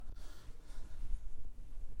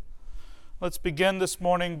Let's begin this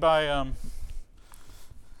morning by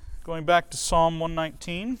going back to Psalm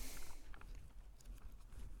 119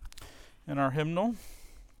 in our hymnal.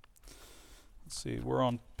 Let's see, we're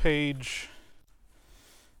on page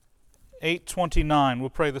 829. We'll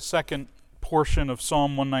pray the second portion of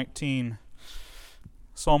Psalm 119.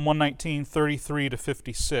 Psalm 119, 33 to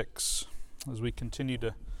 56. As we continue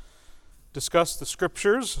to discuss the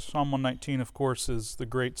Scriptures, Psalm 119, of course, is the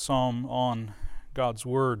great psalm on God's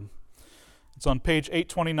Word. It's on page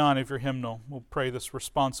 829 of your hymnal. We'll pray this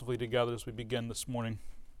responsively together as we begin this morning.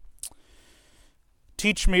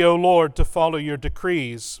 Teach me, O Lord, to follow your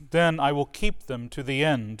decrees, then I will keep them to the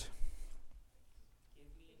end. Give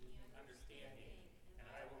me understanding, and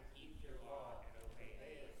I will keep your law and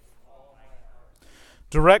obey it with all my heart.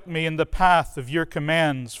 Direct me in the path of your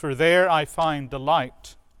commands, for there I find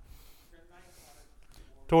delight. Turn my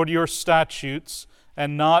heart Toward your statutes,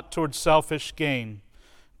 and not toward selfish gain.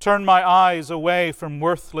 Turn my eyes away from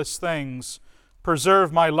worthless things.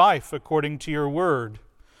 Preserve my life according to your word.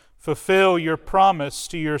 Fulfill your promise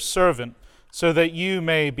to your servant, so that you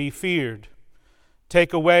may be feared.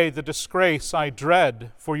 Take away the disgrace I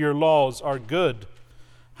dread, for your laws are good.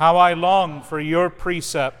 How I long for your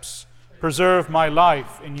precepts. Preserve my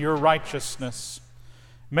life in your righteousness.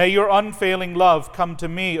 May your unfailing love come to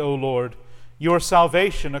me, O Lord, your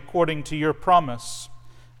salvation according to your promise.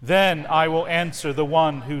 Then I will answer the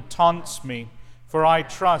one who taunts me, for I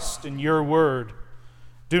trust in your word.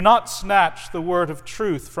 Do not snatch the word of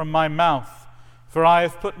truth from my mouth, for I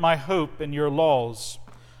have put my hope in your laws.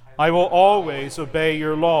 I will always obey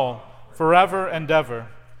your law, forever and ever.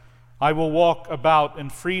 I will walk about in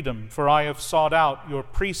freedom, for I have sought out your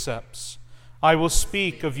precepts. I will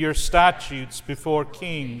speak of your statutes before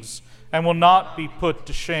kings, and will not be put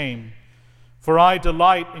to shame. For I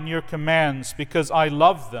delight in your commands because I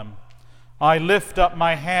love them. I lift up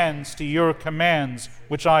my hands to your commands,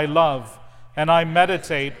 which I love, and I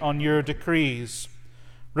meditate on your decrees.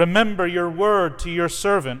 Remember your word to your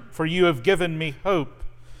servant, for you have given me hope.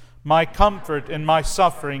 My comfort in my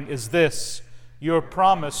suffering is this: your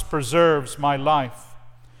promise preserves my life.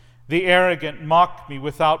 The arrogant mock me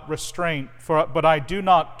without restraint, but I do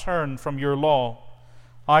not turn from your law.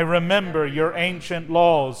 I remember your ancient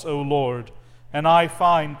laws, O Lord, and I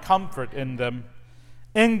find comfort in them.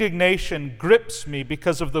 Indignation grips me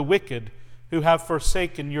because of the wicked who have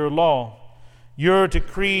forsaken your law. Your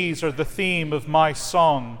decrees are the theme of my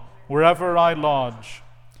song wherever I lodge.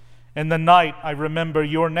 In the night I remember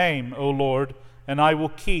your name, O Lord, and I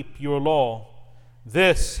will keep your law.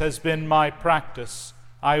 This has been my practice.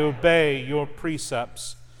 I obey your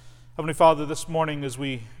precepts. Heavenly Father, this morning as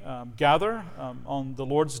we gather on the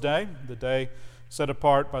Lord's Day, the day set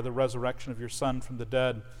apart by the resurrection of your Son from the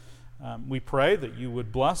dead, we pray that you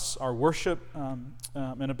would bless our worship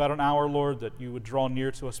in about an hour, Lord, that you would draw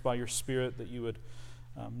near to us by your Spirit, that you would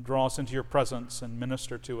draw us into your presence and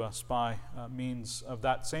minister to us by means of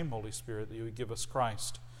that same Holy Spirit, that you would give us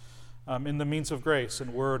Christ in the means of grace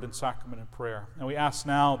and word and sacrament and prayer. And we ask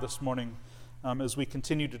now this morning, as we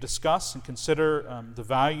continue to discuss and consider the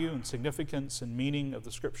value and significance and meaning of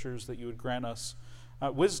the Scriptures, that you would grant us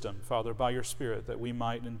wisdom, Father, by your Spirit, that we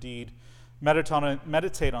might indeed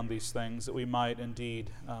meditate on these things, that we might indeed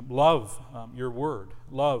love your word,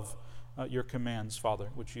 love your commands, Father,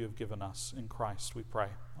 which you have given us in Christ, we pray.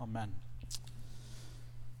 Amen.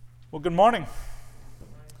 Well, good morning.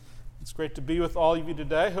 It's great to be with all of you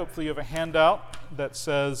today. Hopefully you have a handout that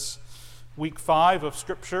says Week 5 of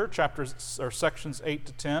Scripture, chapters or sections 8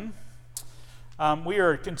 to 10. We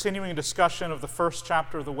are continuing a discussion of the first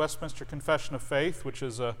chapter of the Westminster Confession of Faith, which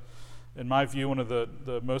is, in my view, one of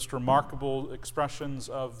the most remarkable expressions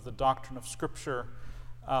of the doctrine of Scripture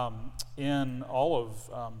in all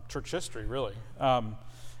of church history, really.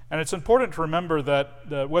 And it's important to remember that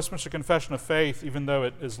the Westminster Confession of Faith, even though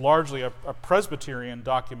it is largely a Presbyterian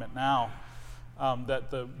document now, that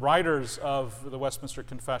the writers of the Westminster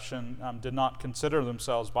Confession did not consider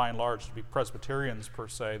themselves, by and large, to be Presbyterians per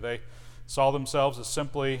se. They saw themselves as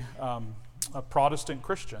simply Protestant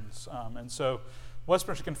Christians. And so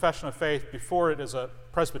Westminster Confession of Faith, before it is a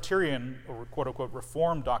Presbyterian or quote-unquote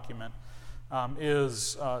Reformed document,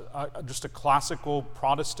 is just a classical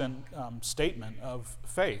Protestant statement of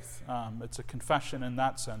faith. It's a confession in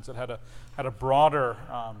that sense. It had a broader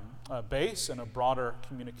base and a broader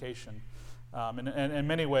communication. And in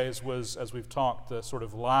many ways was, as we've talked, the sort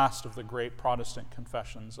of last of the great Protestant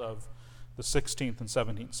confessions of the 16th and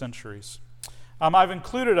 17th centuries. I've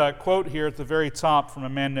included a quote here at the very top from a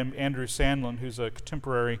man named Andrew Sandlin, who's a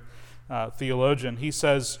contemporary theologian. He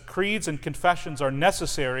says, "Creeds and confessions are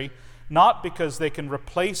necessary not because they can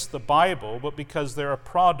replace the Bible, but because they're a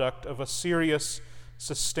product of a serious,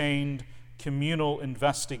 sustained, communal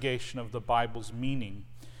investigation of the Bible's meaning.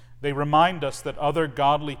 They remind us that other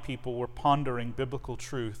godly people were pondering biblical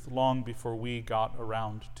truth long before we got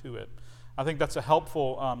around to it. I think that's a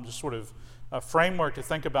helpful just sort of framework to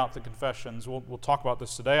think about the confessions. We'll talk about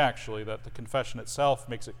this today, actually, that the confession itself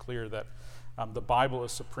makes it clear that the Bible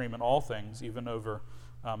is supreme in all things, even over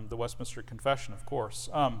the Westminster Confession, of course.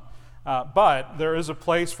 But there is a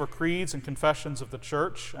place for creeds and confessions of the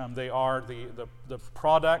church. They are the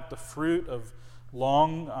product, the fruit of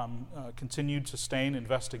long, continued, sustained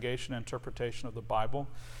investigation and interpretation of the Bible.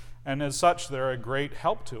 And as such, they're a great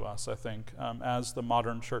help to us, I think, as the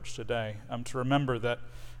modern church today, to remember that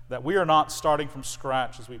we are not starting from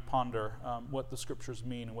scratch as we ponder what the Scriptures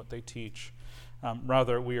mean and what they teach.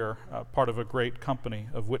 Rather, we are part of a great company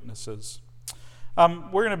of witnesses.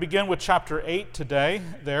 We're going to begin with chapter 8 today,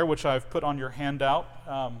 which I've put on your handout.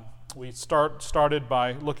 We started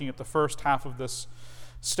by looking at the first half of this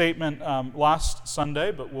statement last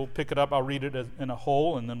Sunday, but we'll pick it up. I'll read it in a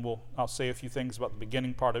whole, and then I'll say a few things about the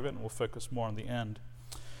beginning part of it, and we'll focus more on the end.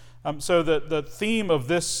 So the theme of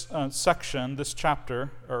this section, this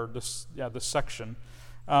chapter, or this section,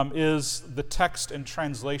 is the text and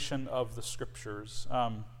translation of the Scriptures.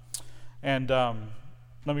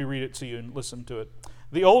 Let me read it to you and listen to it.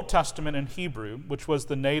 The Old Testament in Hebrew, which was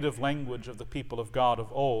the native language of the people of God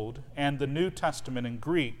of old, and the New Testament in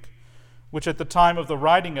Greek, which at the time of the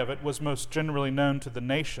writing of it was most generally known to the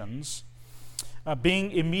nations,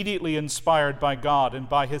 being immediately inspired by God and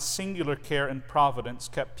by his singular care and providence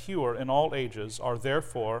kept pure in all ages, are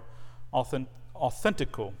therefore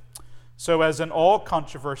authentical. So as in all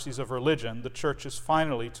controversies of religion, the church is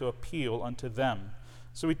finally to appeal unto them.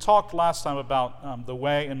 So we talked last time about the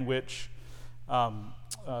way in which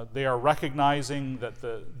they are recognizing that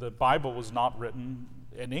the Bible was not written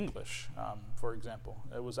in English, for example.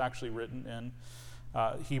 It was actually written in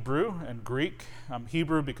Hebrew and Greek.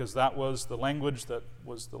 Hebrew because that was the language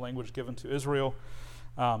given to Israel.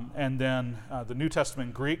 And then the New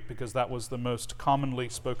Testament Greek because that was the most commonly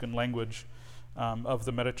spoken language of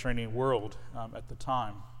the Mediterranean world at the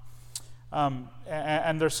time.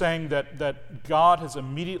 And they're saying that God has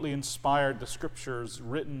immediately inspired the Scriptures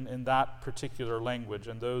written in that particular language,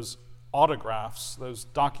 and those autographs, those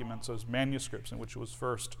documents, those manuscripts in which it was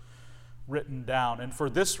first written down. And for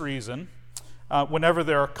this reason, whenever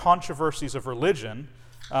there are controversies of religion,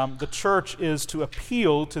 the church is to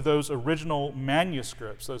appeal to those original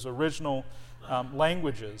manuscripts, those original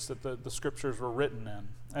languages that the Scriptures were written in.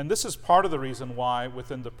 And this is part of the reason why,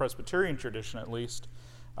 within the Presbyterian tradition at least,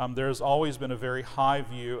 there has always been a very high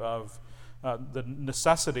view of the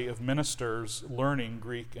necessity of ministers learning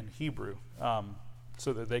Greek and Hebrew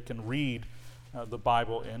so that they can read the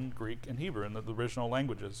Bible in Greek and Hebrew, in the original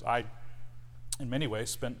languages. I, in many ways,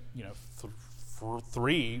 spent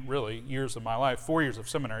 3 really years of my life, 4 years of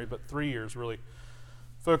seminary, but 3 years really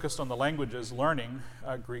focused on the languages, learning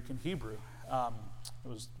Greek and Hebrew. It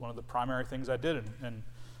was one of the primary things I did in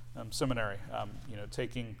seminary,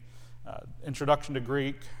 taking introduction to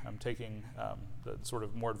Greek. I'm taking the sort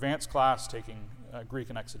of more advanced class, taking Greek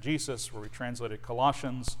and exegesis, where we translated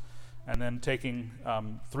Colossians, and then taking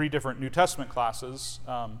 3 different New Testament classes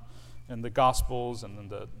in the Gospels, and then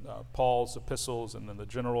the Paul's epistles, and then the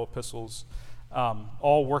general epistles,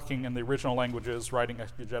 all working in the original languages, writing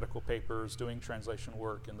exegetical papers, doing translation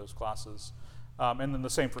work in those classes. And then the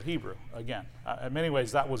same for Hebrew, again. In many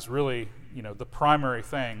ways, that was really the primary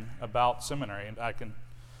thing about seminary, and I can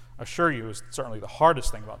assure you, is certainly the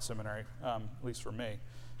hardest thing about seminary, at least for me,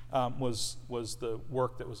 was the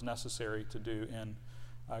work that was necessary to do in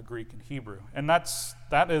Greek and Hebrew. And that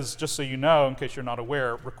is, just so you know, in case you're not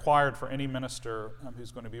aware, required for any minister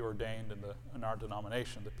who's going to be ordained in our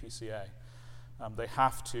denomination, the PCA. They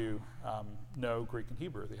have to know Greek and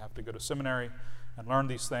Hebrew. They have to go to seminary and learn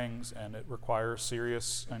these things, and it requires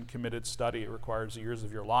serious and committed study. It requires years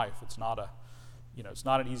of your life. It's not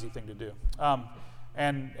an easy thing to do.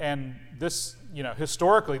 And this,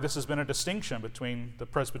 historically, this has been a distinction between the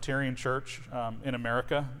Presbyterian Church in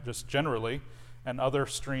America, just generally, and other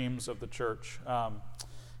streams of the church.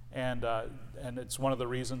 And it's one of the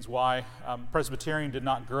reasons why Presbyterian did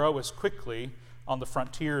not grow as quickly on the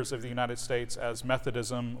frontiers of the United States as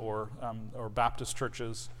Methodism or Baptist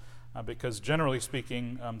churches, because generally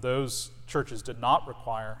speaking, those churches did not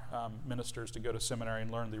require ministers to go to seminary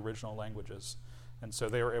and learn the original languages. And so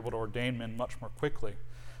they were able to ordain men much more quickly.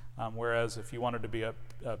 Whereas if you wanted to be a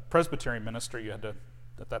Presbyterian minister, you had to,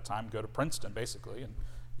 at that time, go to Princeton, basically, and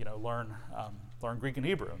learn Greek and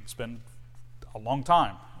Hebrew and spend a long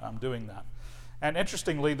time doing that. And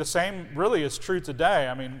interestingly, the same really is true today.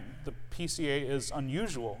 I mean, the PCA is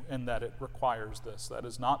unusual in that it requires this. That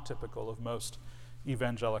is not typical of most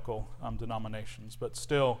evangelical denominations. But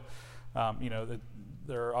still,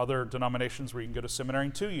 there are other denominations where you can go to seminary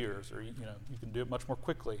in 2 years, or you can do it much more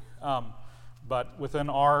quickly. But within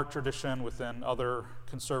our tradition, within other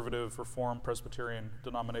conservative, Reformed, Presbyterian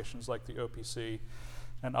denominations like the OPC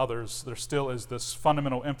and others, there still is this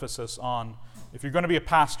fundamental emphasis on, if you're going to be a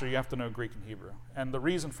pastor, you have to know Greek and Hebrew. And the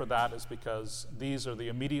reason for that is because these are the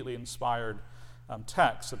immediately inspired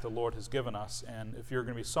texts that the Lord has given us. And if you're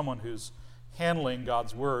going to be someone who's handling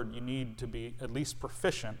God's word, you need to be at least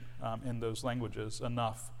proficient in those languages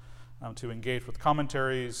enough to engage with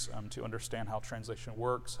commentaries, to understand how translation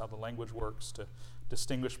works, how the language works, to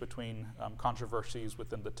distinguish between controversies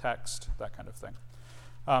within the text, that kind of thing.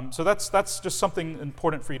 So that's just something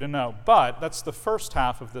important for you to know. But that's the first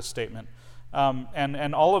half of this statement.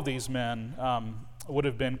 And all of these men would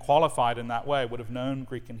have been qualified in that way, would have known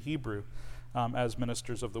Greek and Hebrew as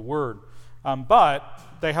ministers of the word. But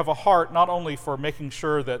they have a heart not only for making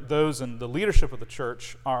sure that those in the leadership of the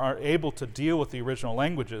church are able to deal with the original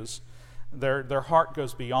languages, their heart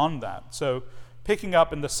goes beyond that. So picking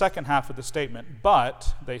up in the second half of the statement,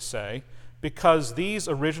 but, they say, because these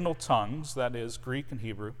original tongues, that is, Greek and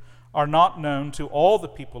Hebrew, are not known to all the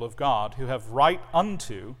people of God who have right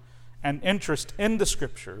unto and interest in the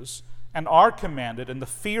Scriptures, and are commanded in the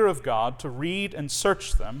fear of God to read and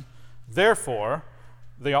search them, therefore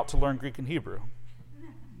they ought to learn Greek and Hebrew.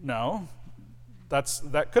 No,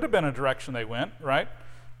 that could have been a direction they went, right?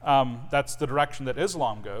 That's the direction that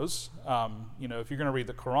Islam goes. If you're going to read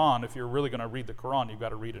the Quran, if you're really going to read the Quran, you've got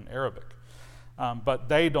to read in Arabic. But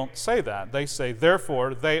they don't say that. They say,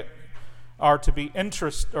 therefore, they are to be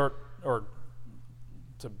or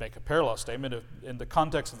to make a parallel statement, in the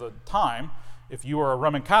context of the time, if you are a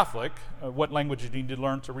Roman Catholic, what language do you need to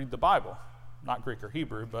learn to read the Bible? Not Greek or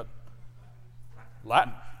Hebrew, but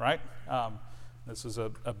Latin, right? This is a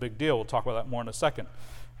big deal. We'll talk about that more in a second.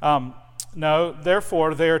 No,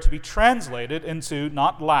 therefore, they are to be translated into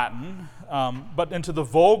not Latin, but into the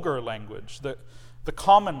vulgar language, the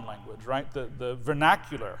common language, right? The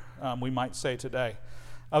vernacular, we might say today,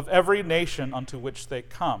 of every nation unto which they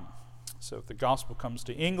come. So if the gospel comes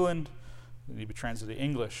to England, they need to be translated to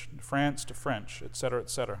English, France to French, etc.,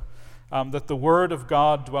 etc. That the word of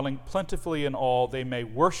God dwelling plentifully in all, they may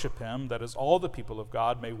worship him, that is, all the people of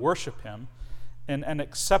God may worship him in an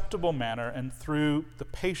acceptable manner, and through the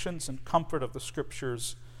patience and comfort of the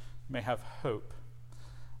Scriptures may have hope.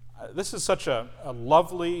 This is such a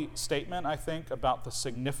lovely statement, I think, about the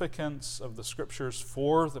significance of the Scriptures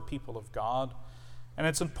for the people of God. And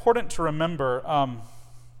it's important to remember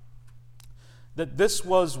that this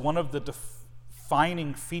was one of the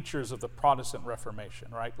defining features of the Protestant Reformation,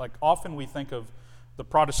 right? Like, often we think of the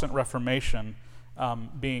Protestant Reformation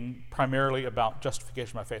being primarily about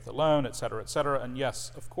justification by faith alone, et cetera, and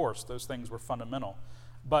yes, of course, those things were fundamental.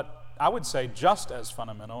 But I would say just as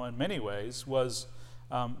fundamental in many ways was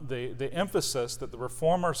the emphasis that the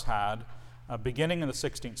Reformers had beginning in the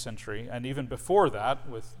 16th century, and even before that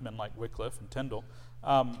with men like Wycliffe and Tyndale,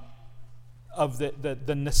 of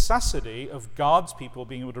the necessity of God's people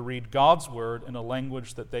being able to read God's word in a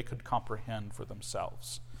language that they could comprehend for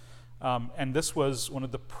themselves. And this was one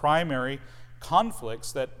of the primary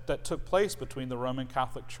conflicts that took place between the Roman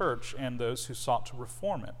Catholic Church and those who sought to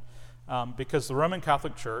reform it. Because the Roman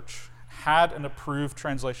Catholic Church had an approved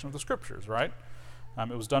translation of the Scriptures, right?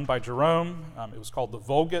 It was done by Jerome. It was called the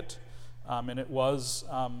Vulgate, and it was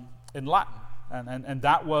in Latin. And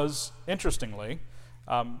that was, interestingly,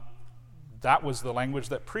 that was the language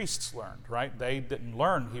that priests learned, right? They didn't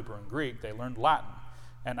learn Hebrew and Greek, they learned Latin.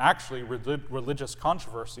 And actually, religious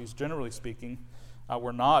controversies, generally speaking,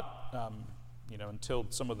 were not, until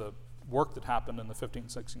some of the work that happened in the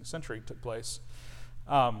 15th, 16th century took place,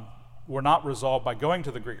 were not resolved by going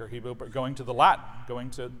to the Greek or Hebrew, but going to the Latin, going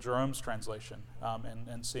to Jerome's translation,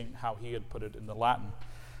 and seeing how he had put it in the Latin.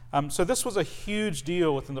 So this was a huge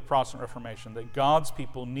deal within the Protestant Reformation, that God's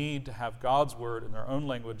people need to have God's word in their own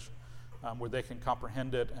language where they can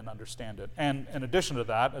comprehend it and understand it. And in addition to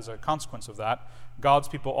that, as a consequence of that, God's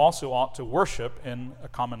people also ought to worship in a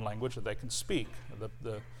common language that they can speak.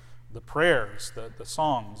 The prayers, the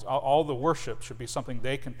songs, all the worship should be something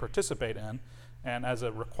they can participate in. And as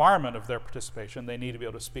a requirement of their participation, they need to be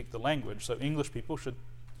able to speak the language. So English people should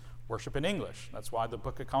worship in English. That's why the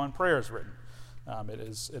Book of Common Prayer is written.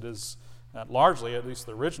 It is largely, at least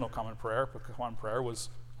the original Common Prayer, Book of Common Prayer, was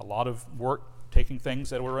a lot of work taking things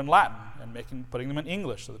that were in Latin and putting them in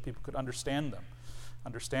English so that people could understand them,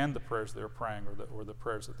 understand the prayers they were praying or the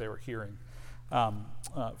prayers that they were hearing.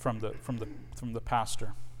 from the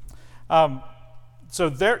pastor. So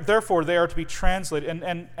therefore, they are to be translated,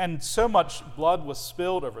 and so much blood was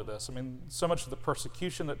spilled over this. I mean, so much of the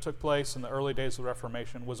persecution that took place in the early days of the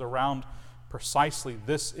Reformation was around precisely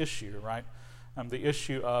this issue, right? The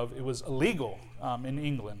issue of it was illegal in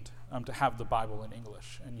England to have the Bible in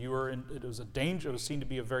English, and it was seen to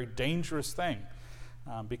be a very dangerous thing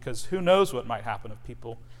because who knows what might happen if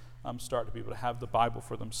people start to be able to have the Bible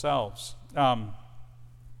for themselves. And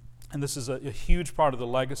this is a huge part of the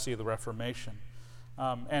legacy of the Reformation.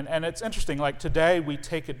 And it's interesting, like today we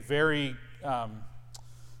take it very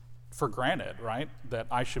for granted, right? That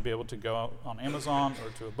I should be able to go on Amazon or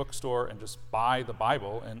to a bookstore and just buy the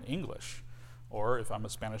Bible in English, or if I'm a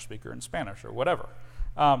Spanish speaker, in Spanish or whatever.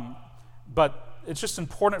 But it's just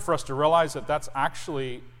important for us to realize that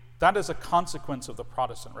that is a consequence of the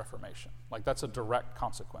Protestant Reformation. Like that's a direct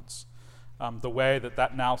consequence. The way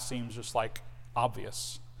that now seems just like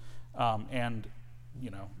obvious. And,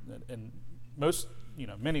 in most,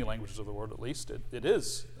 many languages of the world at least, it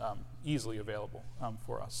is easily available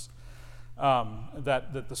for us.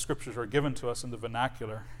 That the scriptures are given to us in the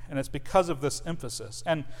vernacular. And it's because of this emphasis.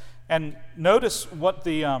 And notice what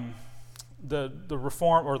the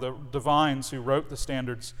Reform or the divines who wrote the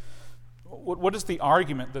standards, what is the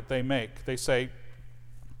argument that they make? They say,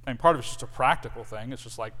 and part of it's just a practical thing. It's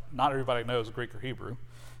just like not everybody knows Greek or Hebrew.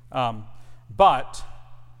 But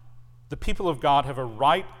the people of God have a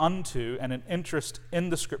right unto and an interest in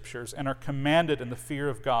the scriptures and are commanded in the fear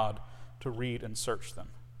of God to read and search them.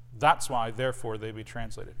 That's why, therefore, they be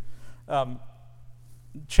translated.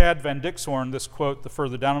 Chad Van Dixhoorn, this quote, the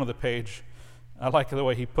further down on the page, I like the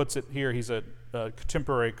way he puts it here. He's a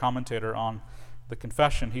contemporary commentator on the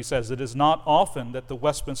Confession. He says, "It is not often that the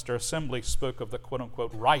Westminster Assembly spoke of the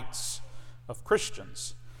quote-unquote rights of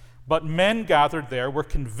Christians, but men gathered there were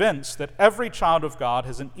convinced that every child of God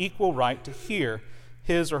has an equal right to hear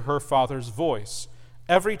his or her father's voice.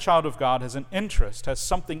 Every child of God has an interest, has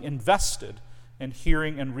something invested in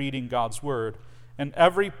hearing and reading God's word, and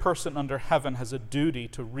every person under heaven has a duty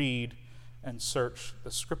to read and search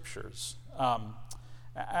the scriptures."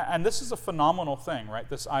 And this is a phenomenal thing, right?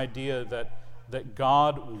 This idea that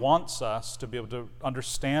God wants us to be able to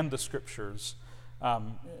understand the scriptures.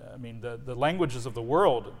 The languages of the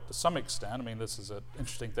world, to some extent, this is an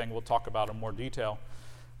interesting thing we'll talk about in more detail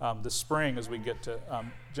this spring as we get to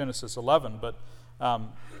Genesis 11, but,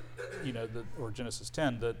 or Genesis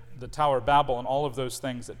 10, the Tower of Babel and all of those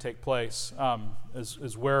things that take place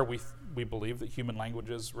is where we believe that human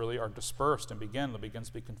languages really are dispersed and there begins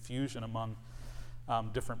to be confusion among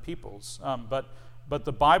different peoples. But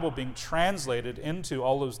the Bible being translated into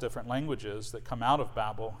all those different languages that come out of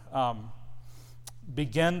Babel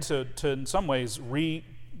begin to in some ways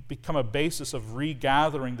become a basis of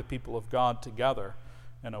regathering the people of God together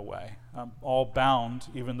in a way, all bound,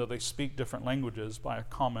 even though they speak different languages, by a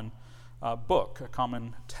common book, a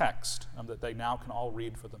common text that they now can all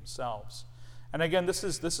read for themselves. And again, this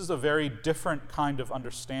is a very different kind of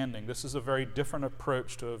understanding. This is a very different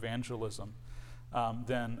approach to evangelism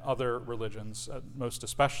than other religions, most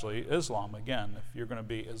especially Islam. Again, if you're going to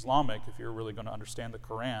be Islamic, if you're really going to understand the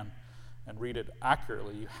Quran and read it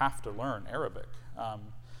accurately, you have to learn Arabic.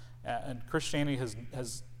 And Christianity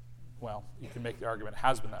has, well, you can make the argument it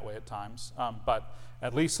has been that way at times, but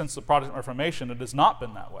at least since the Protestant Reformation, it has not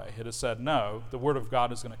been that way. It has said, no, the Word of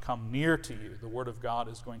God is going to come near to you. The Word of God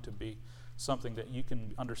is going to be something that you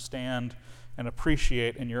can understand and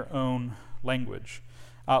appreciate in your own language.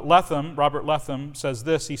 Robert Letham says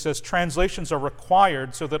this. He says, "Translations are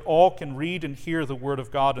required so that all can read and hear the Word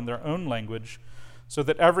of God in their own language, so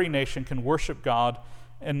that every nation can worship God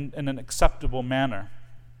in an acceptable manner.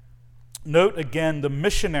 Note again the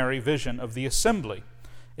missionary vision of the assembly,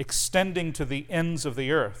 extending to the ends of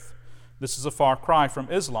the earth. This is a far cry from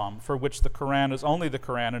Islam, for which the Quran is only the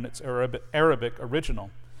Quran in its Arabic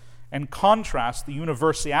original, and contrast the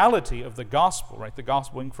universality of the gospel, right? The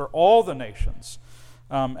gospel being for all the nations,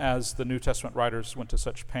 as the New Testament writers went to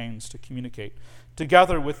such pains to communicate,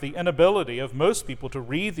 together with the inability of most people to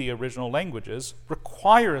read the original languages,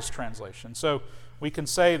 requires translation." So we can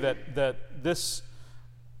say that this,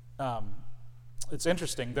 it's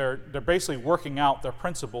interesting, they're basically working out their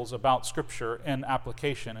principles about Scripture in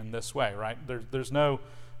application in this way, right? There's no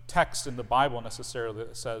text in the Bible necessarily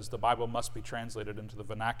that says the Bible must be translated into the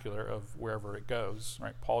vernacular of wherever it goes,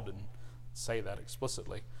 right? Paul didn't say that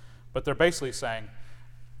explicitly. But they're basically saying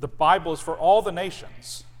the Bible is for all the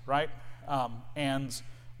nations, right? And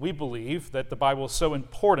we believe that the Bible is so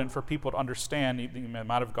important for people to understand. You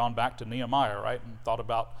might have gone back to Nehemiah, right, and thought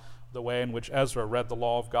about the way in which Ezra read the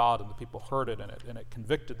law of God and the people heard it and it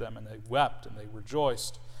convicted them and they wept and they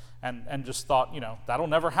rejoiced and just thought, that'll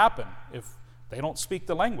never happen if they don't speak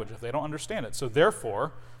the language, if they don't understand it. So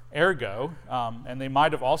therefore, ergo, and they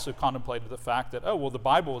might have also contemplated the fact that, the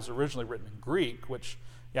Bible was originally written in Greek, which,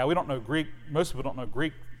 we don't know Greek. Most people don't know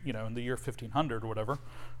Greek, in the year 1500 or whatever,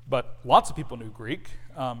 but lots of people knew Greek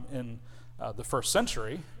in the first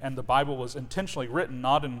century, and the Bible was intentionally written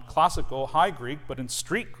not in classical high Greek, but in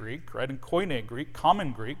street Greek, right, in Koine Greek,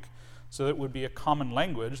 common Greek, so that it would be a common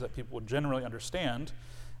language that people would generally understand.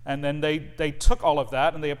 And then they took all of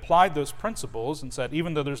that and they applied those principles and said,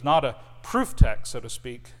 even though there's not a proof text, so to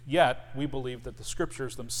speak, yet we believe that the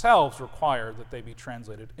scriptures themselves require that they be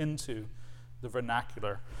translated into the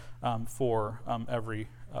vernacular for every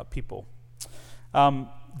people.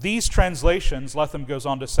 These translations, Letham goes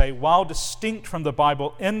on to say, while distinct from the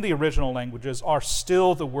Bible in the original languages, are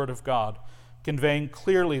still the Word of God, conveying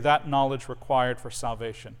clearly that knowledge required for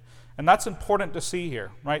salvation. And that's important to see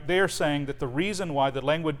here, right? They are saying that the reason why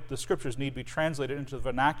the scriptures need to be translated into the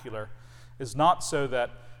vernacular is not so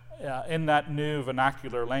that in that new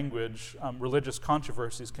vernacular language, religious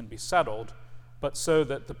controversies can be settled, but so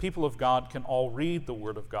that the people of God can all read the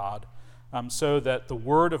Word of God, so that the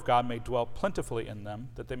Word of God may dwell plentifully in them,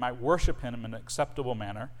 that they might worship Him in an acceptable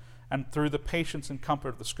manner, and through the patience and comfort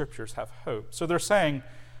of the Scriptures have hope. So they're saying,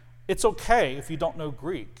 it's okay if you don't know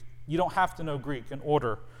Greek. You don't have to know Greek in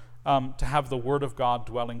order to have the Word of God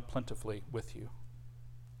dwelling plentifully with you,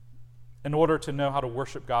 in order to know how to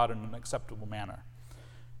worship God in an acceptable manner,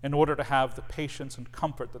 in order to have the patience and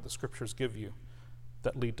comfort that the Scriptures give you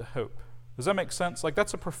that lead to hope. Does that make sense?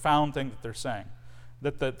 That's a profound thing that they're saying.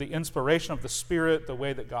 That the inspiration of the Spirit, the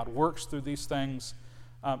way that God works through these things,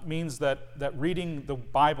 means that reading the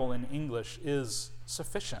Bible in English is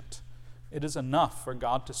sufficient. It is enough for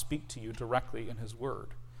God to speak to you directly in His Word.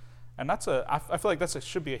 And I feel like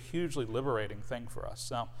should be a hugely liberating thing for us.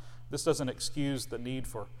 Now, this doesn't excuse the need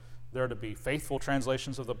for there to be faithful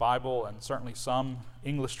translations of the Bible and certainly some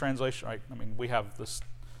English translation. Right? I mean, we have this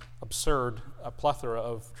absurd plethora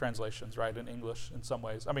of translations, right, in English in some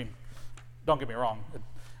ways. I mean, don't get me wrong.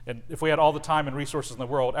 And if we had all the time and resources in the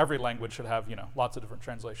world, every language should have, lots of different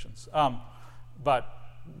translations. But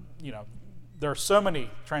there are so many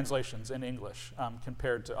translations in English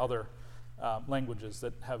compared to other languages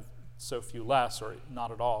that have so few less or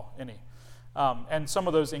not at all any. And some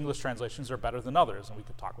of those English translations are better than others, and we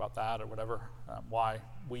could talk about that or whatever, why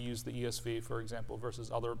we use the ESV, for example, versus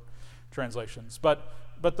other translations. But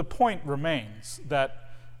the point remains that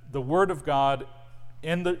the Word of God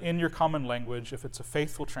in your common language, if it's a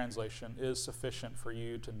faithful translation, is sufficient for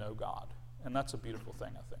you to know God. And that's a beautiful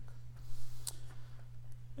thing, I think.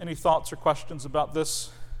 Any thoughts or questions about this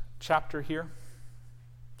chapter here?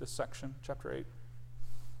 This section, chapter 8?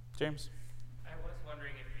 James? I was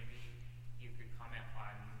wondering if maybe you could comment on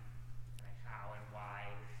how and why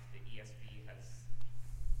the ESV has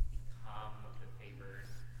become the favored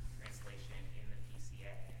translation in the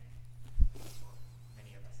PCA.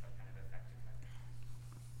 Many of us are kind of affected by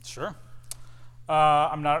that. Sure.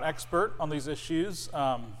 I'm not an expert on these issues.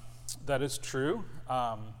 That is true.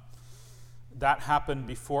 That happened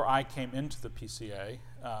before I came into the PCA,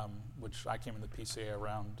 which I came into the PCA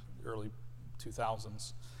around early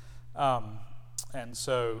 2000s. And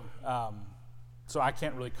so I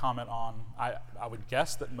can't really comment on, I would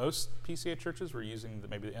guess that most PCA churches were using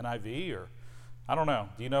maybe the NIV, or I don't know.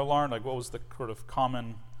 Do you know, Lauren, what was the sort of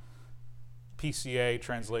common PCA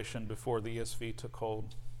translation before the ESV took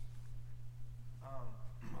hold?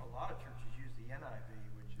 A lot of churches use the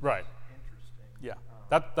NIV, which is right. Interesting. Yeah,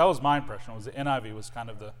 that was my impression, was the NIV was kind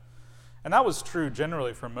of and that was true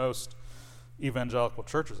generally for most evangelical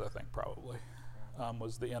churches, I think, probably,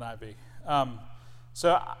 was the NIV.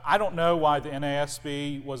 So I don't know why the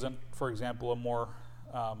NASB wasn't, for example, a more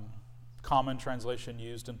common translation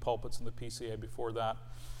used in pulpits in the PCA before that.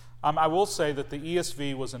 I will say that the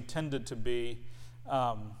ESV was intended to be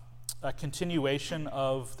a continuation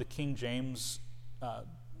of the King James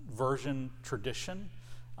version tradition.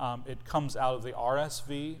 It comes out of the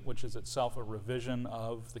RSV, which is itself a revision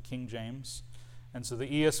of the King James. And so the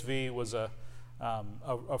ESV was a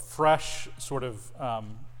fresh sort of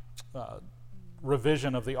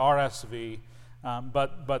revision of the RSV,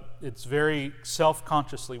 but it's very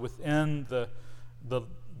self-consciously within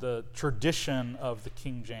the tradition of the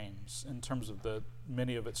King James in terms of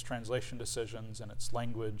many of its translation decisions and its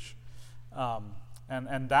language.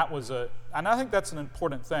 And that was and I think that's an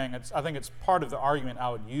important thing. I think it's part of the argument I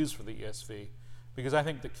would use for the ESV, because I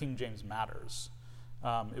think the King James matters.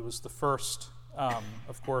 It was the first,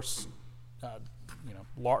 of course, at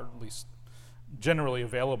least generally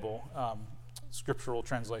available scriptural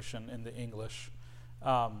translation in the English.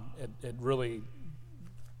 It really,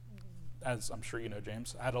 as I'm sure you know,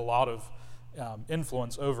 James, had a lot of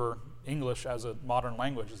influence over English as a modern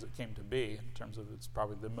language as it came to be, in terms of it's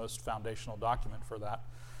probably the most foundational document for that,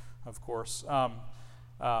 of course.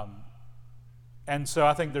 And so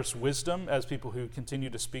I think there's wisdom as people who continue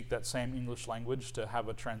to speak that same English language to have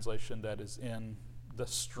a translation that is in the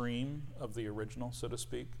stream of the original, so to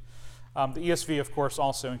speak. The ESV, of course,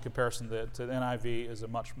 also in comparison to the NIV, is a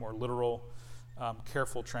much more literal,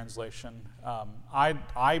 careful translation.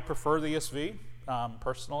 I prefer the ESV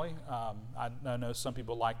personally. I know some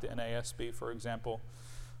people like the NASB, for example.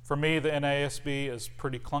 For me, the NASB is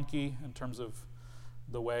pretty clunky in terms of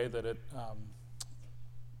the way that it,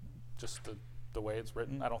 just the way it's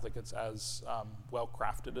written. I don't think it's as well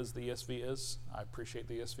crafted as the ESV is. I appreciate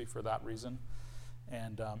the ESV for that reason.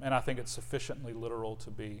 And I think it's sufficiently literal to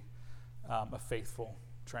be a faithful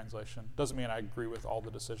translation. Doesn't mean I agree with all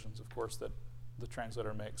the decisions, of course, that the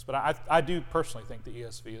translator makes. But I do personally think the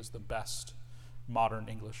ESV is the best modern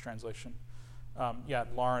English translation.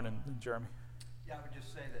 Lauren and Jeremy. Yeah, I would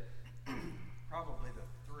just say that probably the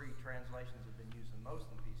three translations that have been used the most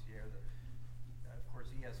in PCA are of course,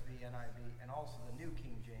 ESV, NIV, and also the New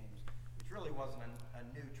King James, which really wasn't a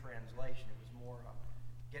new translation. It was more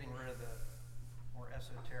getting rid of the more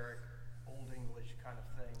esoteric Old English kind of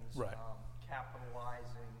things, right.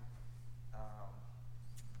 Capitalizing,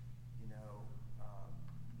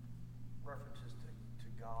 references to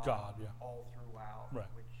God yeah. all throughout, right.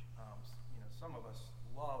 which some of us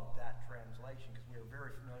loved that translation because we were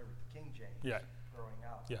very familiar with the King James growing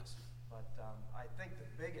up. Yes. But I think the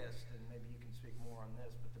biggest, and maybe you can speak more on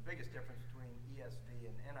this, but the biggest difference between ESV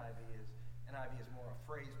and NIV is more a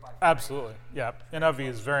phrase by phrase. Absolutely, yeah. NIV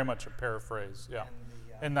is very much a paraphrase, yeah.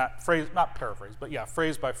 And that phrase, not paraphrase, but yeah,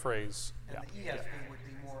 phrase by phrase. And the ESV would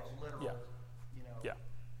be more a literal,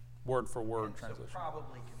 word for word and translation. So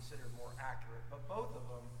probably considered more accurate. But both of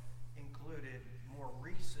them included more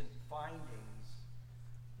recent findings,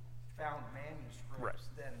 found manuscripts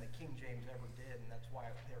than the King James ever did, and that's why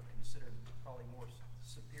they're considered probably more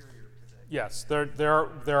superior to the. Yes,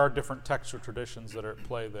 there are different textual traditions that are at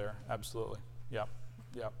play there. Absolutely, yeah,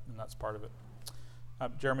 and that's part of it.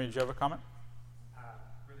 Jeremy, did you have a comment?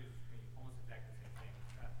 Really, almost exactly the same thing.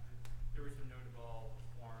 There was some notable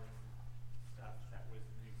form stuff that was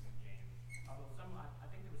New King James. Although I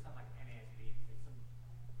think there was some like NASB, some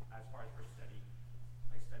as far as for study,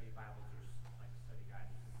 like study Bibles or like study guides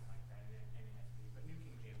or something like that in NASB. But New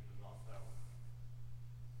King James was also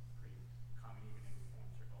pretty common even in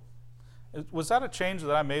Reformed circles. Was that a change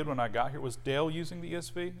that I made when I got here? Was Dale using the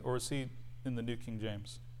ESV, or was he in the New King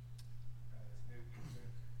James?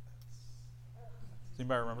 Does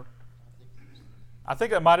anybody remember? I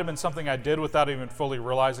think it might have been something I did without even fully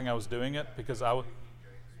realizing I was doing it, because I was.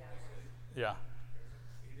 Yeah.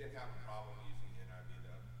 He didn't have a problem using NIV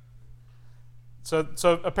though.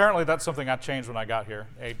 So apparently that's something I changed when I got here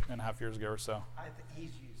 8.5 years ago or so. I think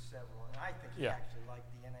he's used several, and I think he Yeah. actually liked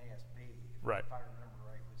the NASB. Right. If I remember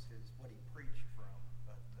right, was what he preached from.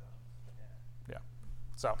 But Yeah.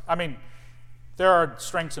 So I mean, there are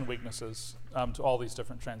strengths and weaknesses to all these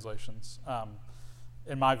different translations.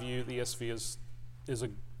 In my view, the ESV is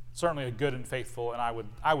certainly a good and faithful, and I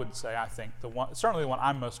would say I think certainly the one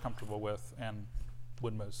I'm most comfortable with and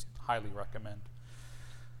would most highly recommend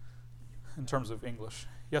in terms of English.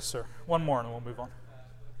 Yes, sir. One more, and then we'll move on.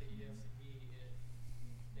 With the ESV,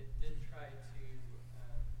 it did try to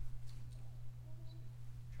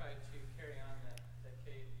carry on the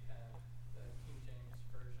King James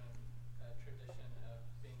version tradition of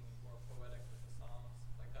being more poetic with the Psalms.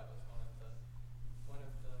 Like that was one of the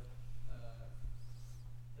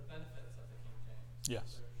benefits of the King James.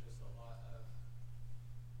 Yes. There was just a lot of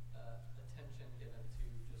attention given to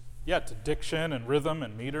just To diction and rhythm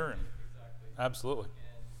and meter and exactly. absolutely. And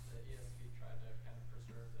the ESV tried to kind of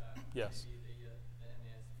preserve that. Yes. Maybe the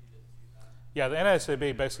NASB didn't do that. Yeah, the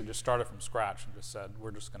NASB basically just started from scratch and just said,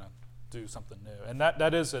 we're just going to do something new. And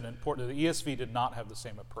that is an important, the ESV did not have the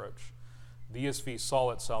same approach. The ESV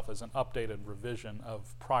saw itself as an updated revision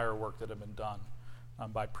of prior work that had been done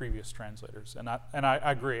by previous translators. And I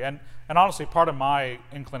agree. And honestly, part of my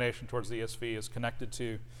inclination towards the ESV is connected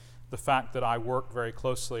to the fact that I worked very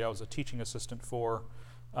closely. I was a teaching assistant for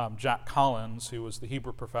Jack Collins, who was the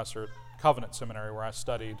Hebrew professor at Covenant Seminary where I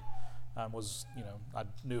studied. I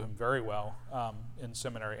knew him very well in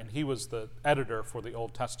seminary, and he was the editor for the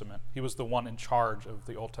Old Testament. He was the one in charge of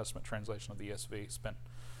the Old Testament translation of the ESV. He spent,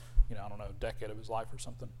 a decade of his life or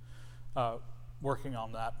something working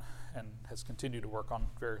on that, and has continued to work on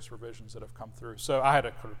various revisions that have come through. So I had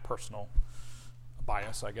a kind of personal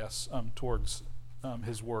bias, I guess, towards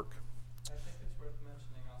his work. I think it's worth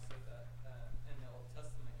mentioning also that in the Old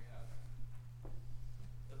Testament you have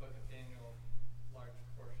the book of Daniel, large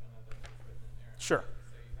portion of it is written in Aramaic. Sure.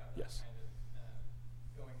 So you have that Yes. kind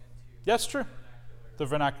of going into Yes, true. vernacular. The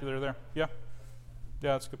vernacular there. Yeah.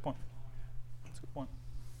 Yeah, that's a good point. That's a good point.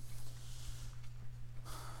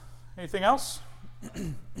 Anything else?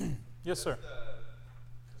 Yes, sir.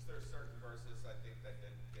 Because there are certain verses I think that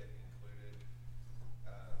didn't get included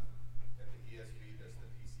in the ESV. Does the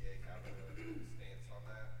PCA have a stance on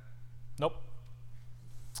that? Nope.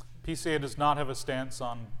 PCA does not have a stance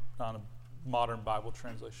on a modern Bible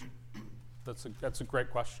translation. That's a great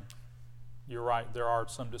question. You're right. There are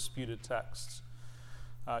some disputed texts.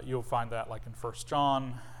 You'll find that like in 1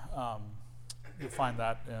 John. You'll find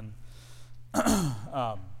that in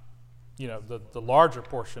the larger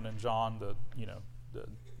portion in John. The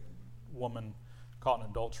woman caught in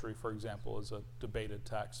adultery, for example, is a debated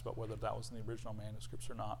text, but whether that was in the original manuscripts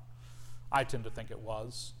or not, I tend to think it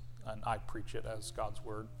was, and I preach it as God's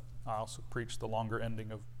word. I also preach the longer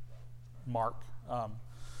ending of Mark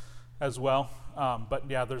as well. But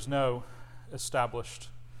yeah, there's no established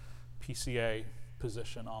PCA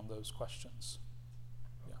position on those questions.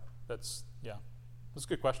 That's a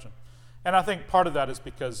good question. And I think part of that is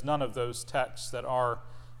because none of those texts that are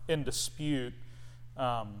in dispute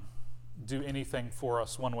do anything for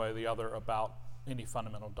us one way or the other about any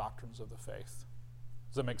fundamental doctrines of the faith.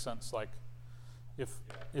 Does that make sense? Like,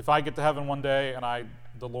 if I get to heaven one day and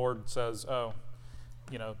the Lord says,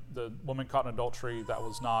 the woman caught in adultery, that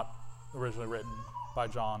was not originally written by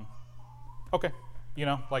John. Okay,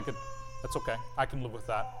 that's okay. I can live with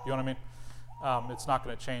that. You know what I mean? It's not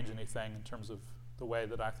going to change anything in terms of the way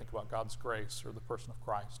that I think about God's grace or the person of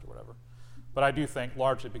Christ or whatever. But I do think,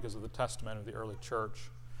 largely because of the testament of the early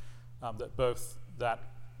church, that both that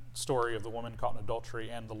story of the woman caught in adultery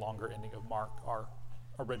and the longer ending of Mark are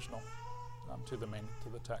original to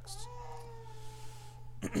the texts.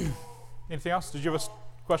 Anything else? Did you have a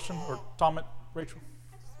question or comment, Rachel?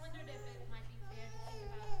 I just wondered if it might be fair to think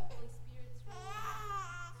about the Holy Spirit's role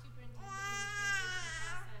in superintending the translation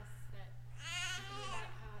process. That thinking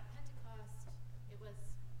about how at Pentecost it was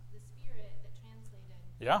the Spirit that translated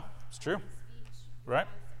Yeah, it's true. speech. Right.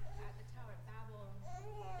 Whereas at the Tower of Babel, there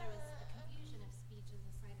was a confusion of speech as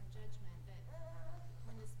a sign of judgment. That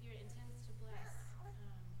when the Spirit intends to bless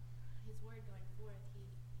His word going forth, He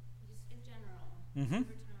just in general Mm-hmm.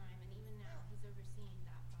 over time and even now He's overseeing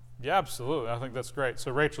that process. Yeah, absolutely. I think that's great.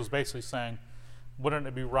 So Rachel's basically saying, wouldn't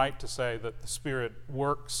it be right to say that the Spirit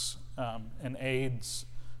works and aids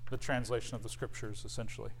the translation of the Scriptures,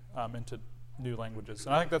 essentially, into new languages?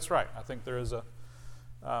 And I think that's right. I think there is a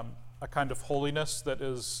kind of holiness that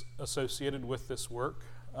is associated with this work,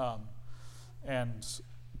 and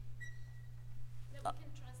That we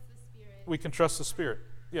can trust the Spirit. we can trust the Spirit.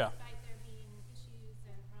 Yeah, Despite there being issues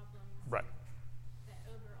and problems. right. That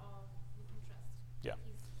overall we can trust. Yeah.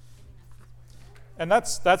 He's giving us His word. And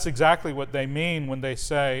that's exactly what they mean when they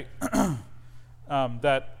say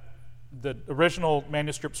that the original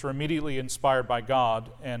manuscripts were immediately inspired by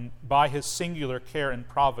God and by His singular care and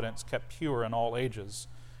providence kept pure in all ages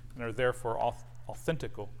and are therefore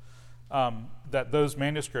authentical. That those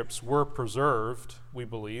manuscripts were preserved, we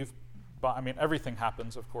believe. Everything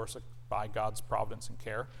happens, of course, by God's providence and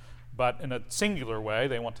care. But in a singular way,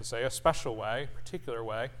 they want to say, a special way, particular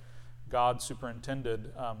way, God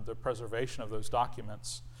superintended the preservation of those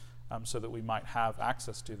documents so that we might have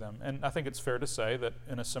access to them. And I think it's fair to say that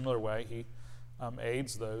in a similar way, He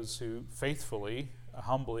aids those who faithfully,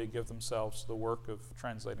 humbly give themselves to the work of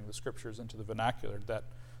translating the Scriptures into the vernacular, that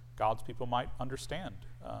God's people might understand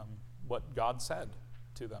what God said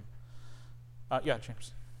to them. Yeah,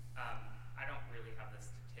 James. I don't really have the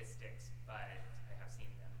statistics, but I have seen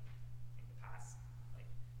them in the past. Like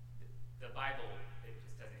the Bible, it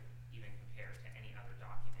just doesn't even compare to any other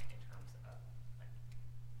document in terms of,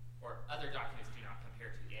 or other documents do not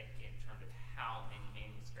compare to it in terms of how many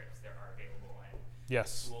manuscripts there are available and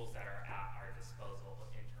Yes. tools that are at our disposal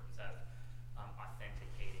in terms of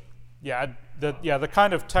authenticating. Yeah, the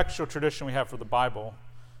kind of textual tradition we have for the Bible,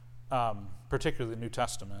 particularly the New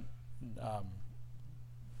Testament,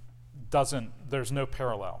 there's no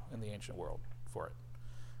parallel in the ancient world for it.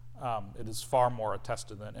 It is far more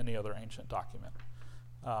attested than any other ancient document,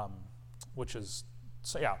 which is,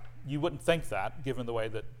 so yeah, you wouldn't think that given the way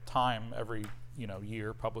that Time every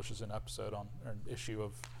year publishes an episode on an issue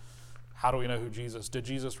of how do we know who did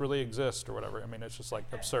Jesus really exist or whatever. It's just like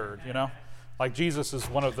absurd, Like Jesus is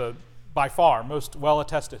one of the, by far, most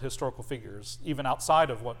well-attested historical figures, even outside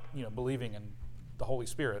of what, believing in the Holy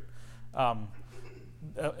Spirit.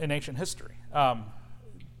 in ancient history.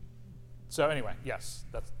 So anyway, yes,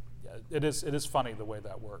 it is funny the way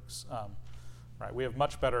that works. Right, we have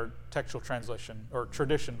much better textual translation or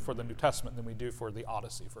tradition for the New Testament than we do for the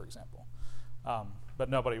Odyssey, for example. But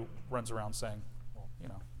nobody runs around saying, well,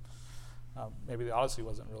 maybe the Odyssey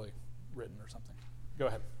wasn't really written or something. Go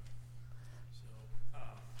ahead. So,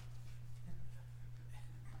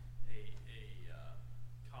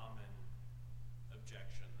 common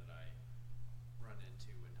objection that I run into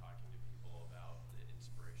when talking to people about the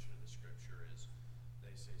inspiration of the Scripture is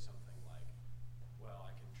they say something like, well,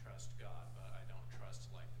 I can trust God, but I don't trust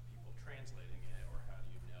like the people translating it, or how do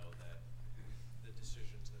you know that the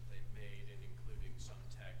decisions that they've made, and including some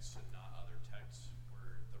texts and not other texts,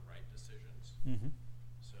 were the right decisions? Mm-hmm.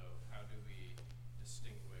 So how do we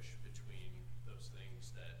distinguish between those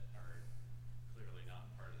things that are clearly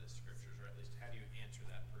not part of the Scriptures, or at least how do you answer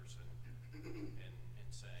that person in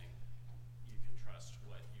saying you can trust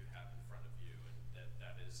what you have in front of you, and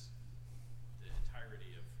that is the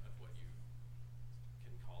entirety of what you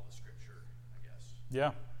can call the Scripture, I guess?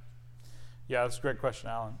 Yeah, that's a great question,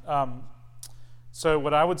 Alan. So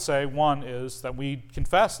what I would say, one, is that we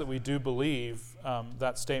confess that we do believe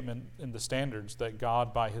that statement in the standards, that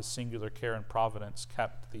God, by his singular care and providence,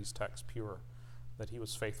 kept these texts pure, that he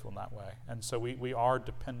was faithful in that way. And so we are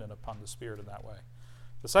dependent upon the Spirit in that way.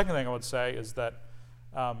 The second thing I would say is that,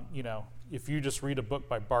 if you just read a book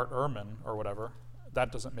by Bart Ehrman or whatever,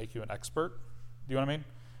 that doesn't make you an expert. Do you know what I mean?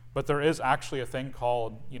 But there is actually a thing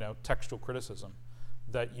called, textual criticism,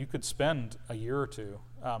 that you could spend a year or two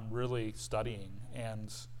really studying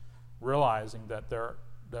and realizing that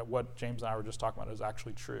what James and I were just talking about is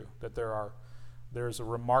actually true, that there's a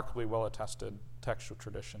remarkably well-attested textual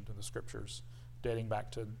tradition to the Scriptures dating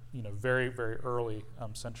back to very, very early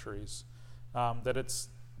centuries,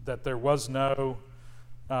 that there was no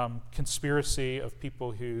conspiracy of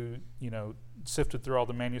people who sifted through all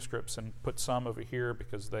the manuscripts and put some over here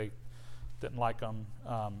because they didn't like them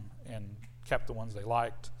and kept the ones they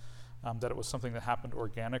liked, that it was something that happened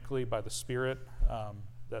organically by the Spirit,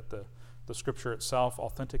 that the Scripture itself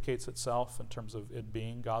authenticates itself in terms of it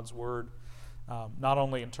being God's Word, not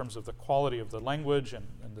only in terms of the quality of the language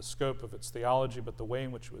and the scope of its theology, but the way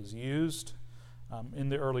in which it was used in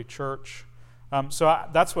the early church.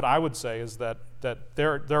 That's what I would say, is that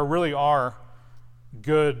there really are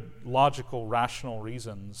good, logical, rational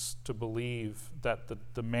reasons to believe that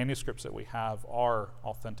the manuscripts that we have are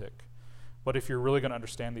authentic. But if you're really going to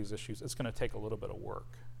understand these issues, it's going to take a little bit of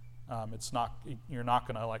work. You're not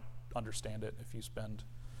going to understand it if you spend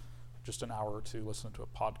just an hour or two listening to a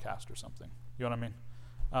podcast or something. You know what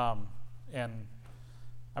I mean? And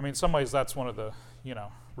in some ways that's one of the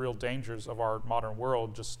real dangers of our modern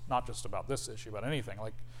world. Not just about this issue, but anything.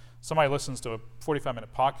 Like somebody listens to a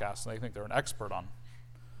 45-minute podcast and they think they're an expert on,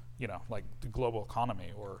 the global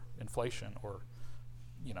economy or inflation or,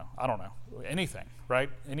 I don't know, anything, right?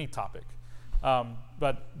 Any topic.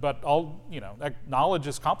 But all knowledge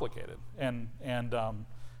is complicated, and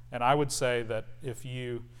I would say that if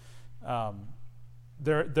you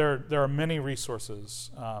there are many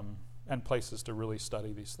resources and places to really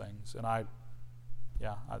study these things, and I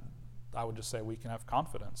would just say we can have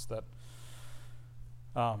confidence that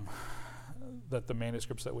that the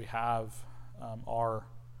manuscripts that we have are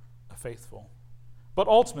faithful. But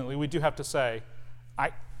ultimately, we do have to say,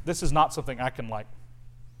 this is not something I can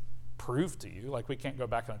prove to you. We can't go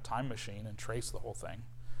back in a time machine and trace the whole thing.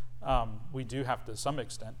 We do have to some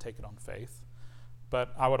extent take it on faith.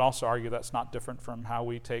 But I would also argue that's not different from how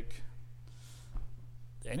we take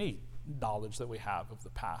any knowledge that we have of the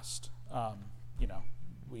past.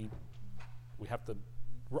 We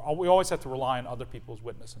always have to rely on other people's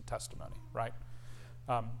witness and testimony, right?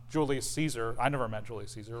 Julius Caesar, I never met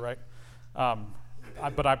Julius Caesar, right?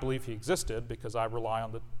 But I believe he existed because I rely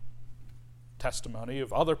on the testimony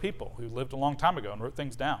of other people who lived a long time ago and wrote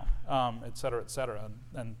things down, et cetera, et cetera.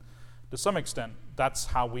 And to some extent, that's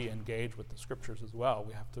how we engage with the Scriptures as well.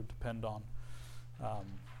 We have to depend on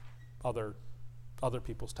other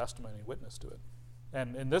people's testimony and witness to it.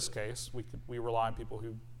 And in this case, we rely on people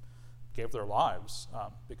who gave their lives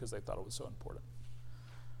because they thought it was so important.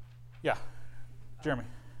 Yeah, Jeremy.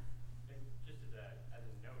 And just as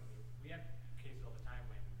a note, we have cases all the time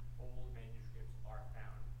when old manuscripts are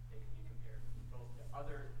found. They can be compared both to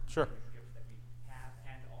other Sure. manuscripts that we have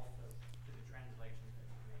and also to the translations that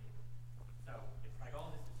we made. So it's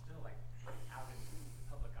all this is still out in the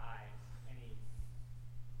public eye. Any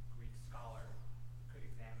Greek scholar could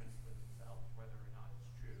examine for themselves whether or not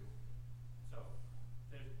it's true. So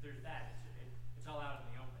there's that. It's all out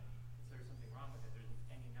in the open. If there's something wrong with it, there's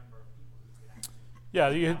any number of people who could actually Yeah,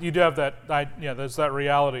 you do have that. There's that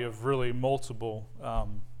reality of really multiple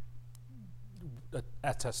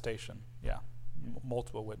attestation. Yeah,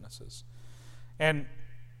 multiple witnesses, and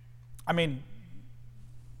I mean,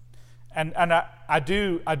 and I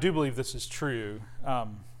do believe this is true,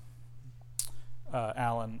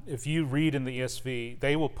 Alan. If you read in the ESV,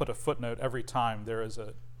 they will put a footnote every time there is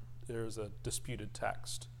a disputed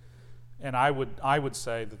text, and I would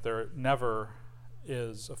say that there never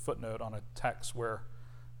is a footnote on a text where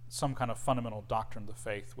some kind of fundamental doctrine of the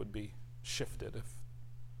faith would be shifted if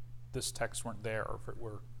this text weren't there, or if it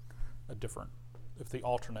were if the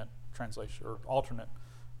alternate translation or alternate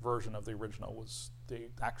version of the original was the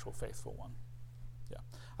actual faithful one. Yeah,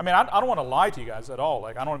 I mean, I don't want to lie to you guys at all.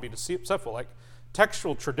 Like, I don't want to be deceitful. Like,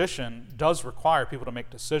 textual tradition does require people to make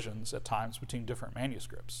decisions at times between different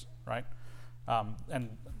manuscripts, right?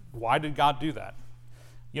 And why did God do that?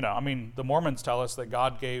 I mean, the Mormons tell us that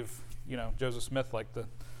God gave, Joseph Smith, like, the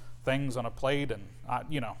things on a plate, and,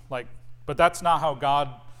 but that's not how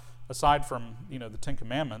God, aside from, the Ten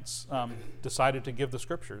Commandments, decided to give the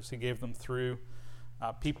Scriptures. He gave them through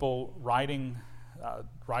people writing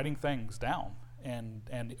things down,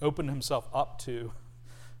 and opened himself up to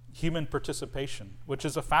human participation, which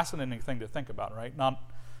is a fascinating thing to think about, right?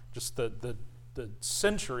 Not just the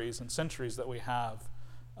centuries and centuries that we have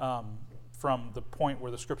from the point where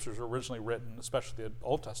the Scriptures were originally written, especially the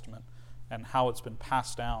Old Testament, and how it's been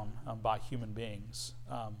passed down by human beings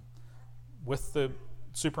with the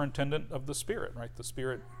superintendent of the Spirit, right? The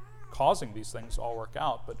Spirit causing these things to all work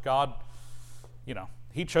out. But God,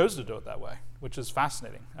 He chose to do it that way, which is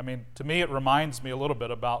fascinating. I mean, to me, it reminds me a little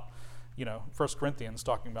bit about, 1 Corinthians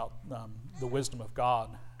talking about the wisdom of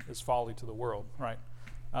God is folly to the world, right?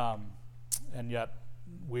 And yet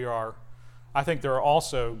I think there are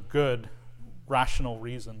also good rational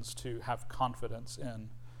reasons to have confidence in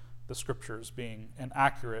the Scriptures being an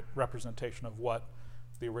accurate representation of what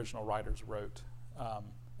the original writers wrote.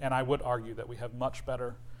 And I would argue that we have much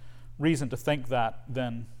better reason to think that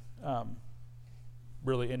than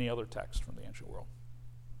really any other text from the ancient world.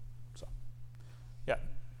 So, yeah.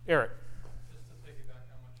 Eric. Just to piggyback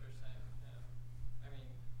on what you're saying, I mean,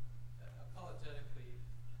 apologetically,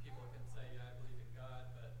 people can say, yeah, I believe in God,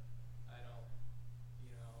 but I don't,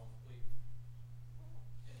 believe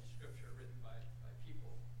in Scripture written by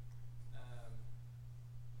people.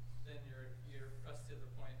 Then you're pressed to the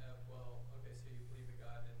point of, well, okay, so you believe in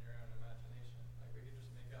God in your own imagination. Like, we could just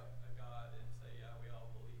make up a God and say, yeah, we all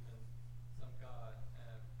believe in some God.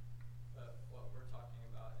 But what we're talking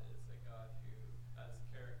about is a God who has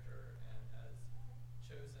character and has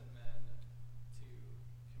chosen men to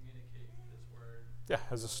communicate His word. Yeah,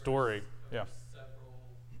 as a story. Over Yeah.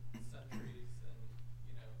 several centuries and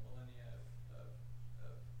millennia of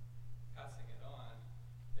passing it on.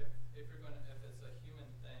 If it's a human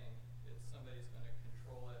thing, somebody's going to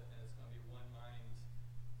control it, and it's going to be one mind,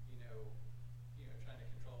 trying to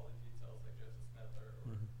control all the details, like Joseph Smith or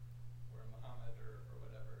Muhammad or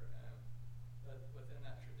whatever. But within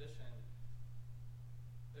that tradition,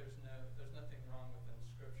 there's nothing wrong within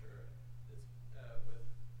Scripture. It's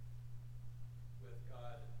with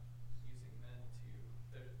God using men to.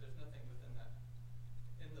 There's nothing within that.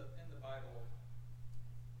 In the Bible,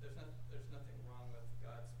 there's nothing wrong with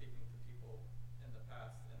God speaking to people in the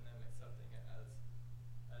past and them accepting it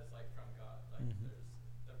as like from God. Like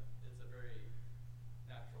it's a very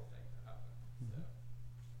natural thing to happen. So,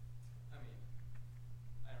 I mean,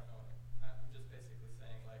 I don't know. I'm just basically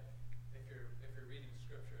saying, like, if you're reading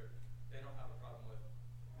Scripture, they don't have a problem with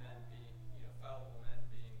men being, fallible men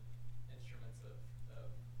being instruments of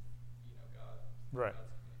God. Right.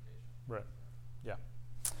 God's communication. Right. Yeah.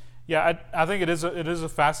 Yeah, I think it is a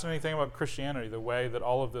fascinating thing about Christianity, the way that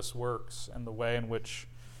all of this works and the way in which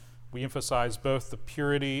we emphasize both the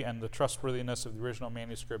purity and the trustworthiness of the original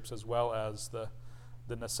manuscripts, as well as the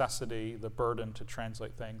necessity, the burden to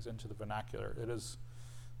translate things into the vernacular. It is,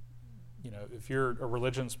 if you're a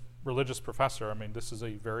religious professor, I mean, this is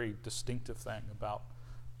a very distinctive thing about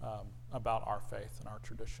our faith and our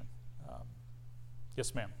tradition.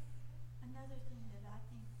 Yes, ma'am. Another thing that I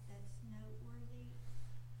think that's noteworthy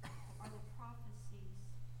are the prophecies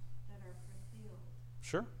that are fulfilled.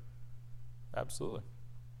 Sure. Absolutely.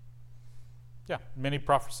 Yeah, many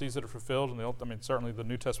prophecies that are fulfilled in the Old. I mean, certainly the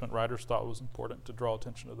New Testament writers thought it was important to draw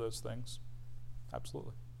attention to those things.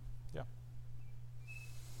 Absolutely. Yeah.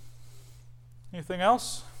 Anything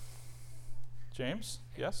else? James?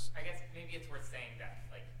 Yes? I guess maybe it's worth saying that,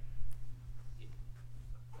 like,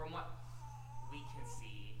 from what we can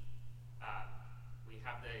see, we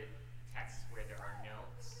have the texts where there are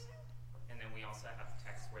notes, and then we also have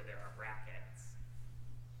texts where there are brackets.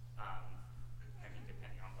 I mean,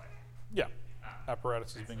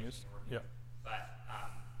 apparatus is being used. translation Yeah. But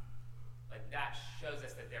like that shows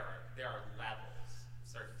us that there are levels of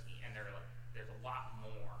certainty, and there's a lot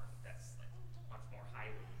more that's like much more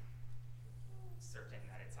highly certain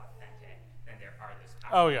that it's authentic than there are those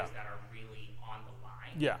Oh, passages yeah. that are really on the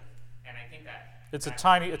line. Yeah. And I think that It's a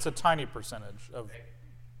that tiny percentage of. that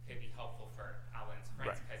could be helpful for Alan's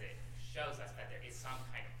friends Right. because it shows us that there is some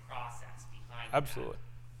kind of process behind Absolutely. that.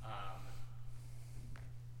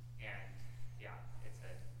 And yeah, it's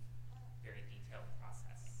a very detailed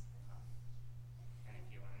process. And if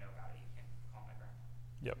you want to know about it, you can call my grandma.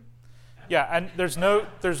 Yep. Yeah, and there's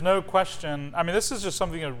no question. I mean, this is just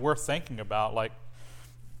something that's worth thinking about. Like,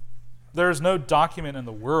 there's no document in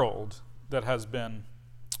the world that has been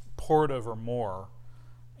pored over more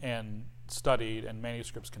and studied and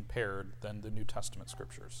manuscripts compared than the New Testament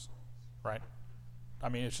scriptures, right? I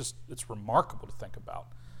mean, it's remarkable to think about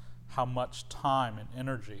how much time and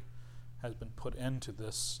energy has been put into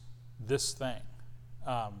this thing.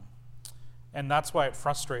 And that's why it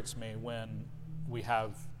frustrates me when we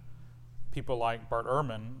have people like Bart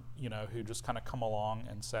Ehrman, who just kind of come along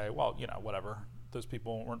and say, well, whatever. Those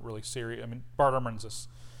people weren't really serious. I mean, Bart Ehrman's this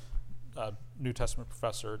New Testament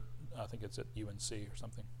professor. I think it's at UNC or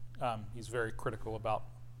something. He's very critical about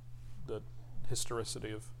the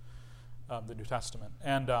historicity of the New Testament.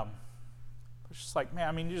 And it's just like, man,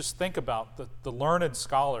 I mean, you just think about the learned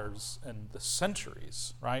scholars and the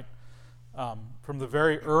centuries, right? From the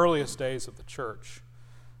very earliest days of the church.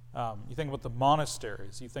 You think about the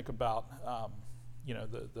monasteries. You think about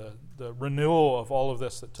the renewal of all of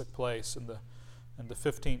this that took place in the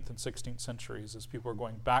 15th and 16th centuries as people are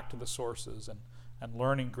going back to the sources and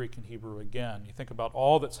learning Greek and Hebrew again. You think about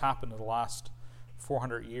all that's happened in the last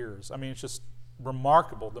 400 years. I mean, it's just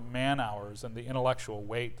remarkable, the man-hours and the intellectual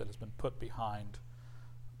weight that has been put behind.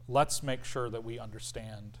 Let's make sure that we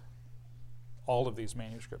understand all of these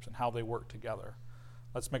manuscripts and how they work together.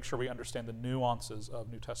 Let's make sure we understand the nuances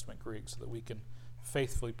of New Testament Greek so that we can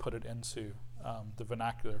faithfully put it into the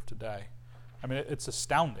vernacular of today. I mean, it's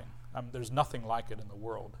astounding. There's nothing like it in the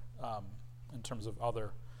world in terms of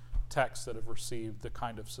other texts that have received the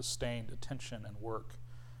kind of sustained attention and work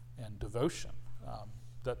and devotion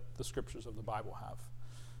that the scriptures of the Bible have.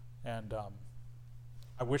 And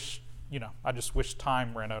I just wish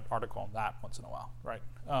Time ran an article on that once in a while, right?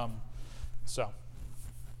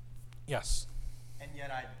 Yes. And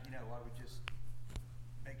yet I would just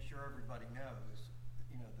make sure everybody knows,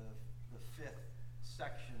 the fifth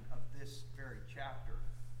section of this very chapter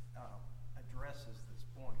addresses this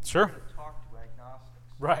point. Sure. We're going to talk to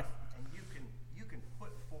agnostics. Right. And you can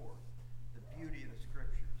put forth the beauty of the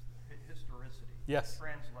scriptures, the historicity, Yes. the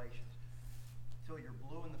translations, till you're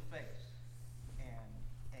blue in the face.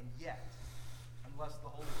 And yet, unless the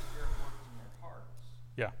Holy Spirit works in their hearts,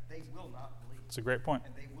 Yeah. they will not believe. It's a great point.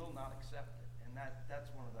 And they will not accept it. And that's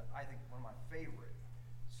one of my favorite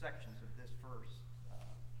sections of this first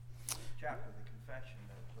chapter, the confession,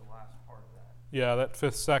 the last part of that. Yeah, that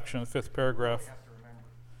fifth section, fifth paragraph. You have to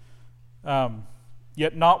remember.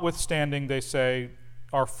 Yet notwithstanding, they say,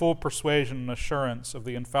 our full persuasion and assurance of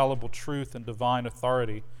the infallible truth and divine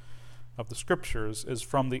authority of the Scriptures is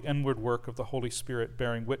from the inward work of the Holy Spirit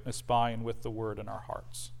bearing witness by and with the Word in our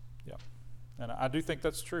hearts. Yeah, and I do think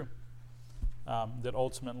that's true. That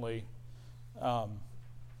ultimately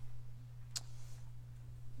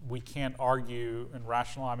we can't argue and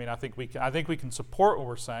rational. I mean, I think we can support what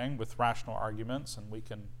we're saying with rational arguments, and we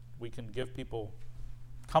can give people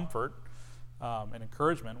comfort and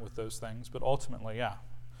encouragement with those things. But ultimately, yeah,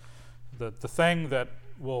 the thing that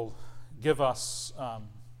will give us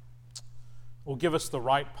the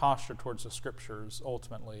right posture towards the Scriptures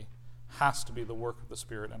ultimately has to be the work of the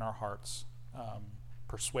Spirit in our hearts,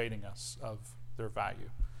 persuading us of their value.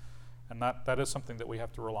 And that is something that we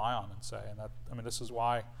have to rely on and say. And this is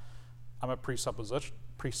why I'm a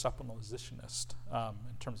presuppositionist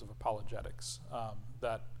in terms of apologetics.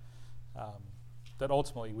 That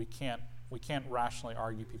ultimately we can't rationally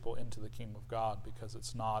argue people into the kingdom of God, because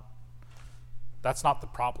that's not the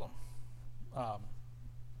problem.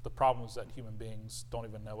 The problem is that human beings don't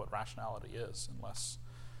even know what rationality is unless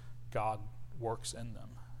God works in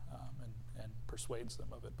them and persuades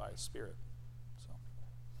them of it by His Spirit. So,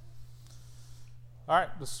 all right,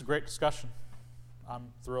 this is a great discussion.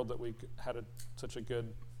 I'm thrilled that we had such a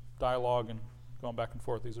good dialogue and going back and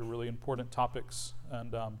forth. These are really important topics,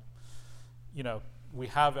 and we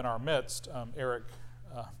have in our midst Eric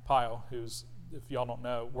Pyle, who's, if y'all don't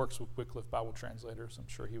know, works with Wycliffe Bible Translators. I'm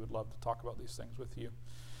sure he would love to talk about these things with you.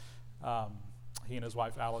 He and his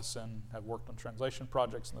wife Allison have worked on translation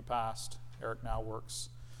projects in the past. Eric now works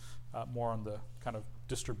more on the kind of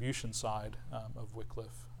distribution side of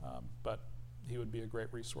Wycliffe. But he would be a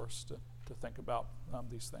great resource to think about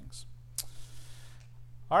these things.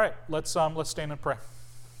 All right, let's stand and pray.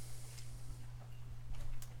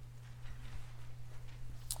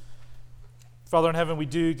 Father in heaven, we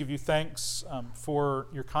do give you thanks for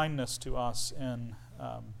your kindness to us and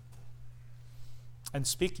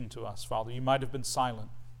speaking to us, Father. You might have been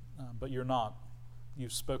silent, but you're not.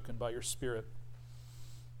 You've spoken by your Spirit.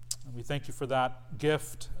 And we thank you for that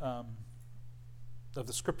gift of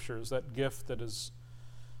the Scriptures, that gift that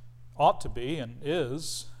ought to be and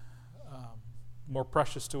is more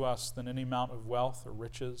precious to us than any amount of wealth or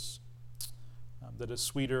riches, that is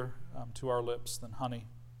sweeter to our lips than honey.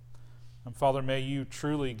 And Father, may you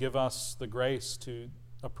truly give us the grace to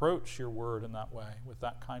approach your word in that way, with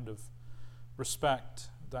that kind of respect,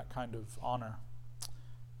 that kind of honor.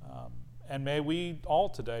 And may we all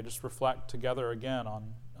today just reflect together again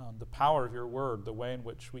on the power of your word, the way in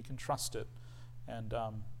which we can trust it,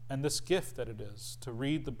 and this gift that it is to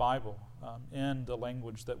read the Bible in the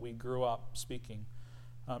language that we grew up speaking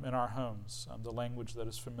in our homes, the language that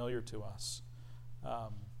is familiar to us.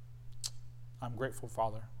 I'm grateful,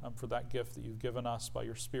 Father, for that gift that you've given us by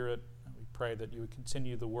your Spirit, and we pray that you would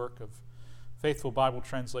continue the work of faithful Bible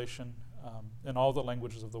translation in all the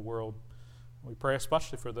languages of the world. We pray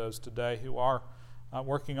especially for those today who are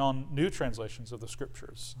working on new translations of the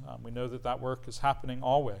Scriptures. We know that work is happening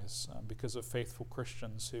always because of faithful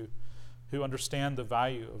Christians who understand the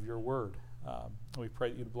value of your word. We pray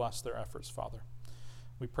that you'd bless their efforts, Father.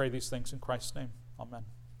 We pray these things in Christ's name. Amen.